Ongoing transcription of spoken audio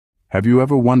Have you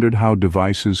ever wondered how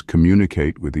devices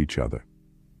communicate with each other?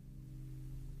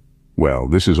 Well,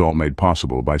 this is all made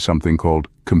possible by something called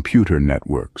computer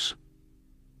networks.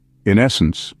 In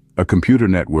essence, a computer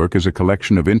network is a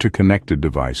collection of interconnected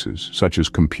devices, such as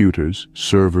computers,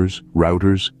 servers,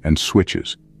 routers, and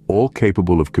switches, all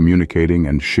capable of communicating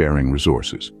and sharing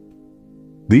resources.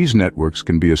 These networks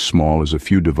can be as small as a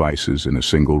few devices in a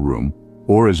single room,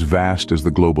 or as vast as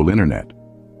the global internet.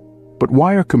 But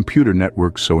why are computer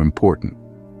networks so important?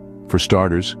 For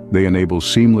starters, they enable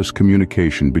seamless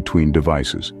communication between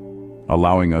devices,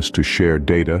 allowing us to share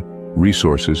data,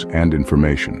 resources, and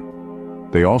information.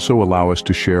 They also allow us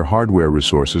to share hardware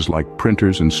resources like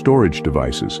printers and storage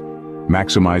devices,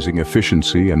 maximizing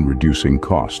efficiency and reducing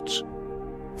costs.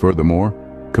 Furthermore,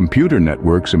 computer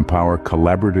networks empower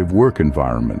collaborative work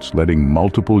environments, letting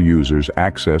multiple users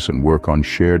access and work on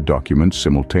shared documents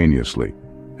simultaneously.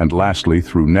 And lastly,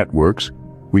 through networks,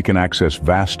 we can access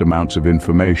vast amounts of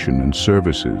information and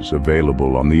services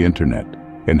available on the internet,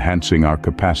 enhancing our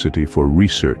capacity for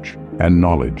research and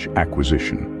knowledge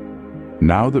acquisition.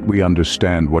 Now that we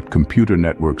understand what computer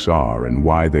networks are and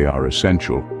why they are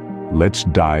essential, let's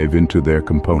dive into their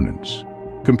components.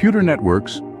 Computer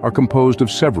networks are composed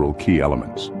of several key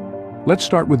elements. Let's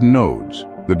start with nodes,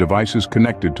 the devices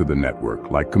connected to the network,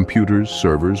 like computers,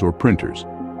 servers, or printers.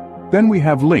 Then we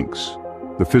have links,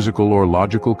 the physical or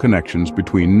logical connections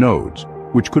between nodes,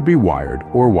 which could be wired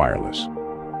or wireless.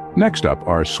 Next up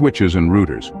are switches and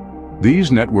routers.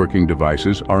 These networking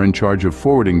devices are in charge of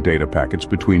forwarding data packets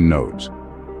between nodes.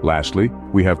 Lastly,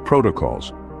 we have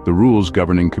protocols, the rules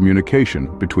governing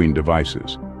communication between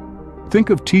devices.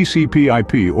 Think of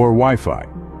TCP/IP or Wi-Fi.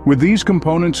 With these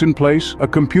components in place, a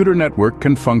computer network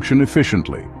can function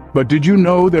efficiently. But did you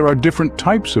know there are different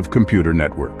types of computer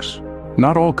networks?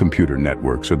 Not all computer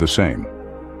networks are the same.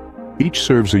 Each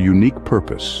serves a unique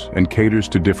purpose and caters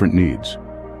to different needs.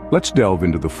 Let's delve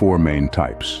into the four main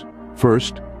types.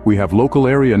 First, we have local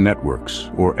area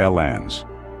networks, or LANs.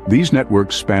 These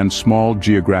networks span small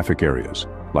geographic areas,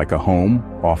 like a home,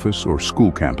 office, or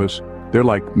school campus. They're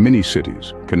like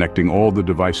mini-cities, connecting all the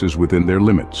devices within their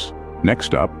limits.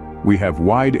 Next up, we have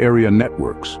wide area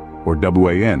networks, or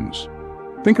WANs.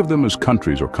 Think of them as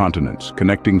countries or continents,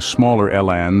 connecting smaller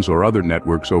LANs or other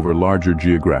networks over larger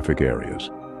geographic areas.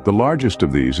 The largest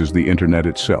of these is the Internet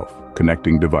itself,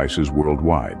 connecting devices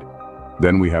worldwide.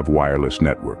 Then we have wireless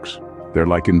networks. They're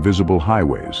like invisible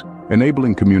highways,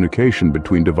 enabling communication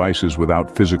between devices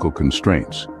without physical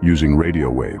constraints, using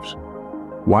radio waves.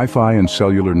 Wi-Fi and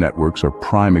cellular networks are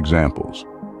prime examples.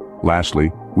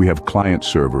 Lastly, we have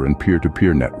client-server and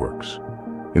peer-to-peer networks.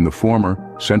 In the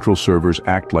former, central servers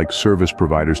act like service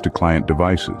providers to client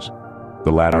devices.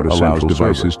 The latter allows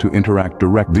devices to interact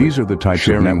directly. These are the types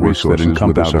of networks that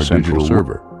encompass our digital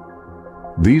server.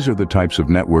 These are the types of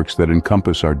networks that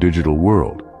encompass our digital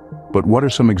world. But what are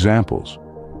some examples?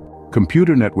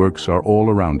 Computer networks are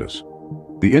all around us.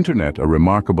 The Internet, a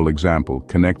remarkable example,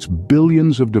 connects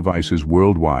billions of devices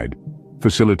worldwide,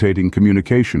 facilitating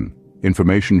communication,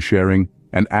 information sharing,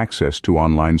 and access to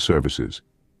online services.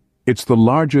 It's the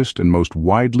largest and most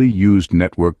widely used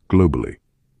network globally.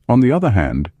 On the other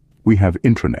hand, we have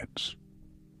intranets.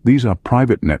 These are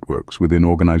private networks within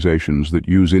organizations that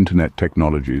use internet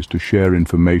technologies to share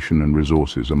information and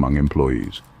resources among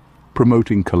employees,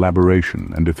 promoting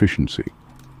collaboration and efficiency.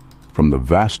 From the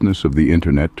vastness of the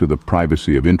internet to the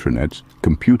privacy of intranets,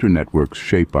 computer networks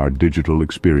shape our digital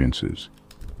experiences.